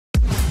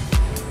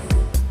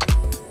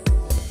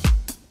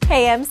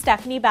Hey, I'm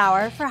Stephanie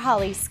Bauer for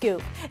Holly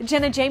Scoop.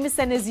 Jenna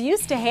Jameson is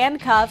used to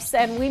handcuffs,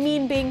 and we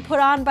mean being put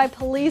on by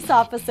police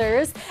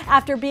officers.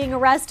 After being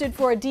arrested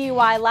for a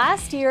DUI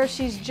last year,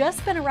 she's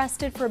just been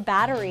arrested for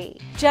battery.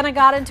 Jenna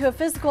got into a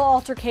physical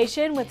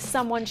altercation with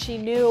someone she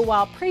knew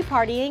while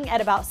pre-partying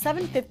at about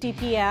 7:50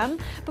 p.m.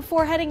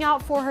 before heading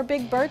out for her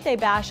big birthday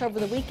bash over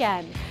the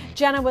weekend.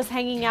 Jenna was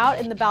hanging out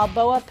in the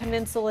Balboa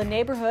Peninsula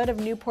neighborhood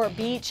of Newport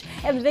Beach,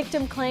 and the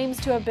victim claims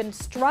to have been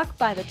struck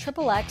by the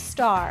XXX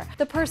star.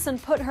 The person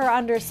put her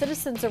under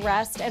citizen's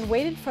arrest and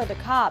waited for the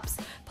cops.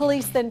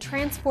 Police then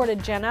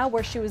transported Jenna,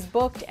 where she was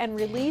booked and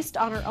released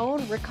on her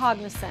own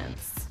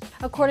recognizance.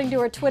 According to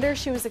her Twitter,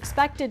 she was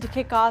expected to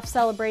kick off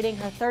celebrating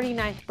her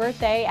 39th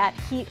birthday at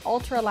Heat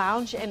Ultra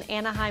Lounge in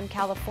Anaheim,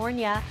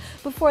 California.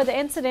 Before the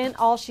incident,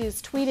 all she's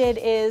tweeted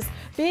is,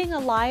 "Being a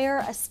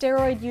liar, a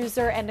steroid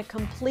user, and a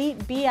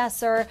complete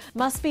BSer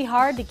must be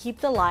hard to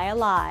keep the lie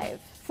alive."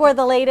 For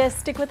the latest,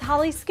 stick with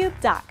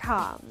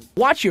hollyscoop.com.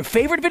 Watch your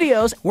favorite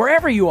videos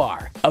wherever you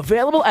are.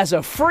 Available as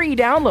a free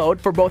download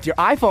for both your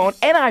iPhone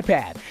and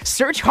iPad.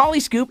 Search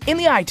Holly Scoop in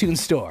the iTunes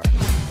Store.